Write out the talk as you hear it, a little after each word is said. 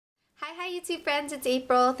Hi YouTube friends, it's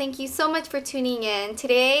April. Thank you so much for tuning in.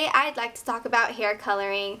 Today I'd like to talk about hair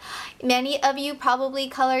coloring. Many of you probably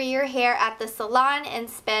color your hair at the salon and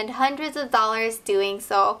spend hundreds of dollars doing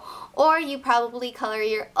so. Or you probably color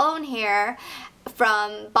your own hair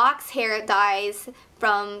from box hair dyes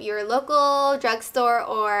from your local drugstore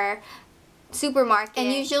or supermarket.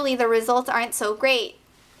 And usually the results aren't so great.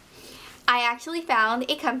 I actually found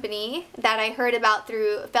a company that I heard about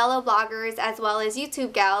through fellow bloggers as well as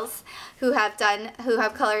YouTube gals who have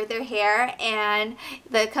colored their hair, and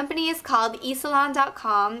the company is called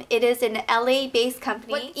eSalon.com. It is an LA based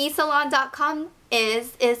company. What eSalon.com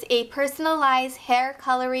is a personalized hair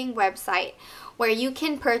coloring website where you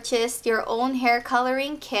can purchase your own hair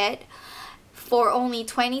coloring kit for only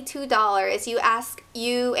 $22.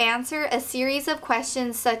 You answer a series of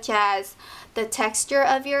questions such as the texture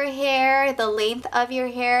of your hair, the length of your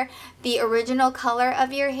hair, the original color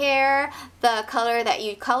of your hair, the color that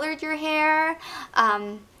you colored your hair,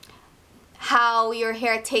 how your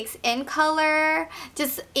hair takes in color,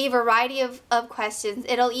 just a variety of questions.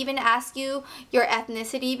 It'll even ask you your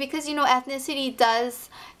ethnicity, because you know ethnicity does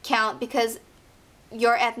count, because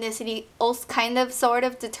your ethnicity also kind of sort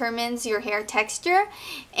of determines your hair texture.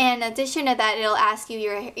 In addition to that, it'll ask you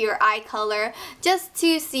your eye color just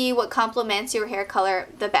to see what complements your hair color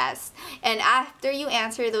the best. And after you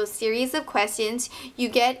answer those series of questions, you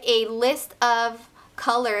get a list of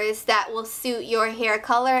colors that will suit your hair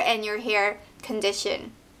color and your hair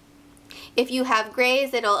condition. If you have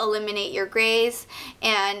grays, it'll eliminate your grays,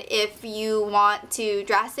 and if you want to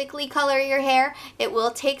drastically color your hair, it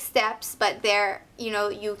will take steps, but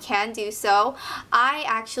you can do so. I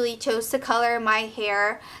actually chose to color my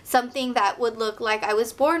hair something that would look like I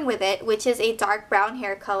was born with it, which is a dark brown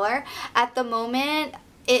hair color. At the moment,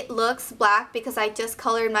 it looks black because I just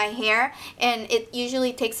colored my hair, and it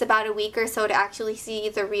usually takes about a week or so to actually see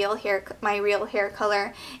the my real hair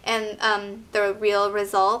color and the real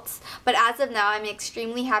results. But as of now, I'm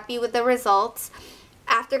extremely happy with the results.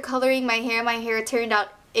 After coloring my hair turned out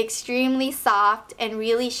extremely soft and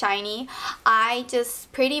really shiny. I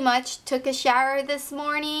just pretty much took a shower this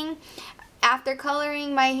morning. After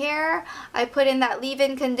coloring my hair, I put in that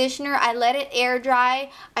leave-in conditioner, I let it air dry,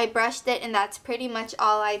 I brushed it, and that's pretty much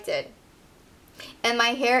all I did. And my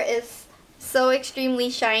hair is so extremely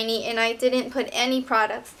shiny, and I didn't put any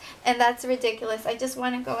products, and that's ridiculous. I just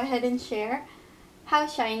want to go ahead and share how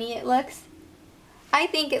shiny it looks. I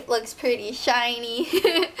think it looks pretty shiny.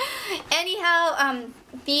 Anyhow,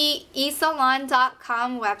 the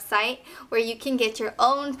eSalon.com website, where you can get your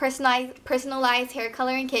own personalized hair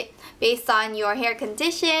coloring kit based on your hair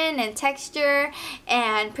condition and texture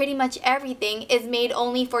and pretty much everything, is made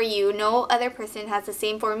only for you. No other person has the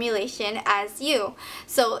same formulation as you.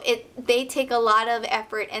 So they take a lot of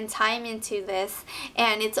effort and time into this,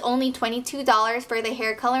 and it's only $22 for the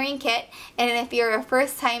hair coloring kit. And if you're a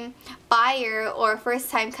first-time buyer or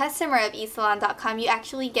first-time customer of eSalon.com, you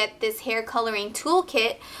actually get this hair coloring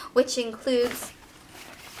toolkit, which includes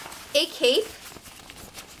a cape,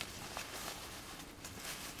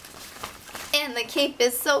 and the cape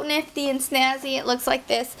is so nifty and snazzy. It looks like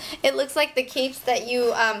this. It looks like the capes that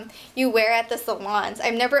you wear at the salons.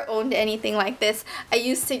 I've never owned anything like this. I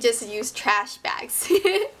used to just use trash bags.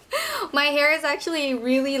 My hair is actually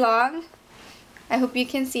really long. I hope you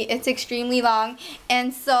can see it's extremely long,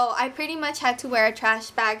 and so I pretty much had to wear a trash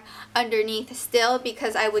bag underneath still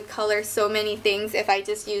because I would color so many things if I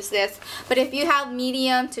just use this. But if you have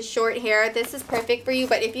medium to short hair, this is perfect for you.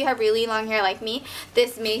 But if you have really long hair like me,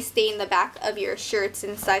 this may stain the back of your shirts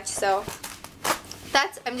and such. So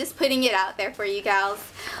I'm just putting it out there for you gals.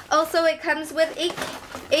 Also, it comes with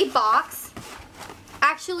a box.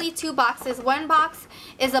 Actually, two boxes. One box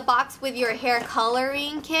is a box with your hair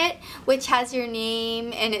coloring kit, which has your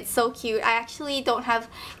name, and it's so cute. I actually don't have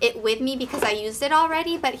it with me because I used it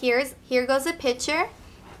already, but here goes a picture.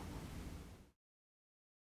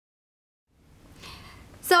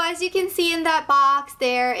 So as you can see in that box,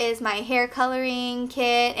 there is my hair coloring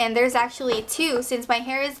kit, and there's actually two. Since my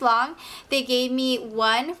hair is long, they gave me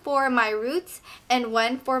one for my roots and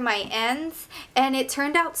one for my ends, and it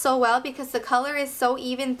turned out so well because the color is so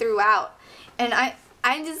even throughout. And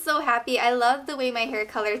I'm just so happy. I love the way my hair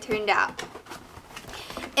color turned out.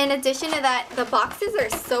 In addition to that, the boxes are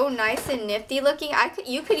so nice and nifty looking.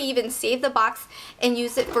 You could even save the box and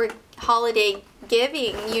use it for holiday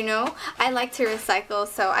giving, you know. I like to recycle,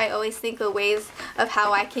 so I always think of ways of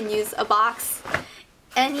how I can use a box.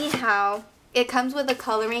 Anyhow, it comes with a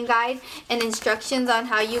coloring guide and instructions on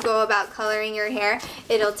how you go about coloring your hair.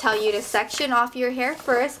 It'll tell you to section off your hair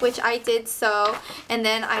first, which I did so, and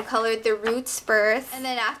then I colored the roots first. And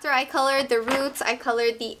then after I colored the roots, I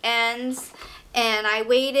colored the ends, and I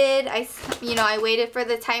waited. I waited for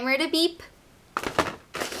the timer to beep.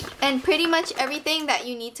 And pretty much everything that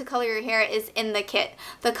you need to color your hair is in the kit.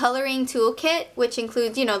 The coloring toolkit, which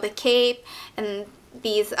includes, the cape and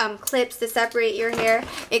these clips to separate your hair.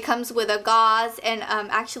 It comes with a gauze and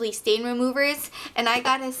actually stain removers. And I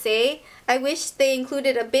gotta say, I wish they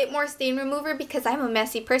included a bit more stain remover because I'm a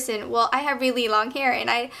messy person. Well, I have really long hair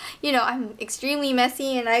and I'm extremely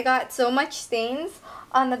messy, and I got so much stains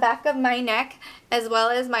on the back of my neck as well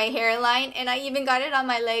as my hairline, and I even got it on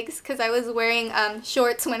my legs because I was wearing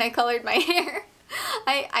shorts when I colored my hair.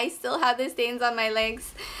 I still have the stains on my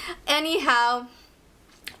legs. Anyhow,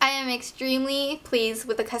 I am extremely pleased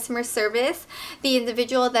with the customer service. The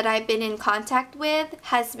individual that I've been in contact with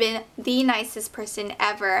has been the nicest person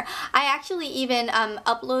ever. I actually even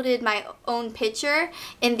uploaded my own picture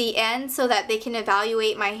in the end so that they can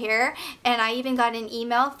evaluate my hair, and I even got an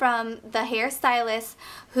email from the hairstylist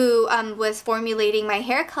who was formulating my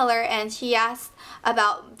hair color, and she asked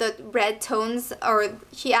about the red tones, or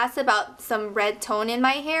she asked about some red tone in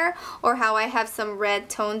my hair, or how I have some red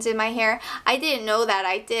tones in my hair. I didn't know that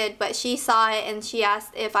I did, but she saw it and she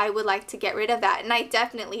asked if I would like to get rid of that, and I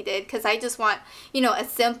definitely did, because I just want, a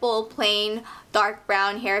simple, plain, dark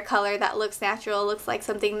brown hair color that looks natural, looks like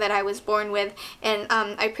something that I was born with, and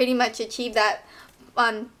I pretty much achieved that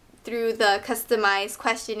through the customized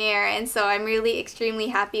questionnaire, and so I'm really extremely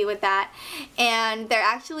happy with that. And they're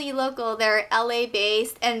actually local, they're LA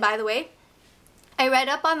based, and by the way, I read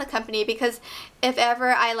up on the company because if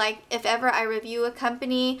ever I review a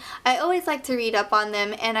company, I always like to read up on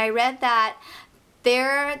them, and I read that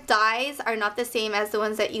their dyes are not the same as the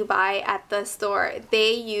ones that you buy at the store.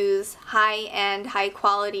 They use high-end,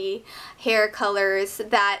 high-quality hair colors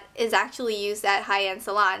that is actually used at high-end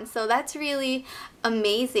salons. So that's really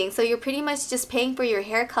amazing. So you're pretty much just paying for your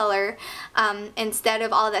hair color instead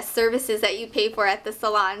of all the services that you pay for at the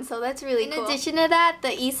salon. So that's really cool. In addition to that, the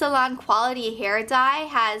eSalon quality hair dye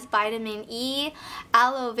has vitamin E,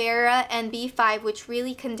 aloe vera, and B5, which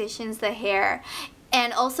really conditions the hair.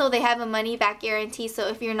 And also they have a money back guarantee, so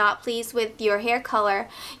if you're not pleased with your hair color,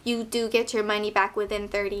 you do get your money back within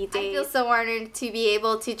 30 days. I feel so honored to be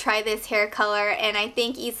able to try this hair color, and I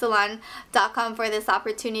thank eSalon.com for this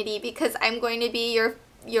opportunity, because I'm going to be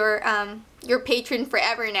your patron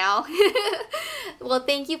forever now. Well,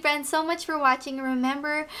 thank you friends so much for watching.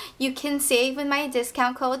 Remember, you can save with my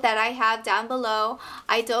discount code that I have down below.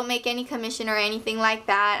 I don't make any commission or anything like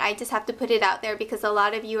that. I just have to put it out there because a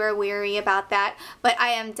lot of you are weary about that. But I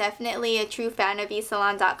am definitely a true fan of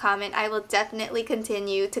eSalon.com, and I will definitely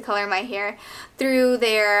continue to color my hair through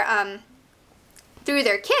their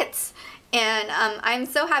kits. And I'm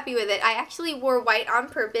so happy with it. I actually wore white on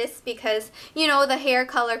purpose because, the hair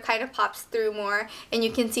color kind of pops through more and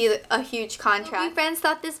you can see a huge contrast. Hope you friends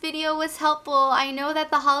thought this video was helpful. I know that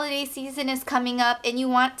the holiday season is coming up and you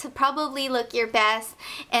want to probably look your best.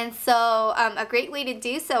 And so a great way to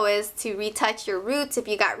do so is to retouch your roots if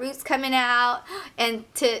you got roots coming out, and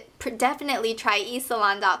to definitely try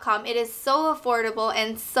eSalon.com. It is so affordable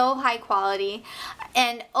and so high quality.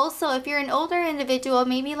 And also, if you're an older individual,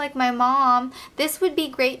 maybe like my mom, this would be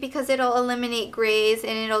great because it'll eliminate grays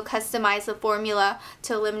and it'll customize the formula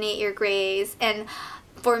to eliminate your grays. And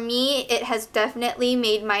for me, it has definitely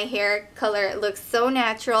made my hair color look so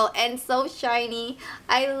natural and so shiny.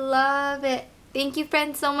 I love it. Thank you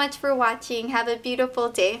friends so much for watching. Have a beautiful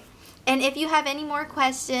day. And if you have any more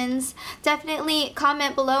questions, definitely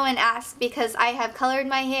comment below and ask, because I have colored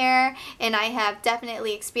my hair and I have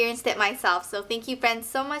definitely experienced it myself. So thank you friends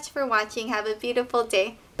so much for watching. Have a beautiful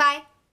day. Bye!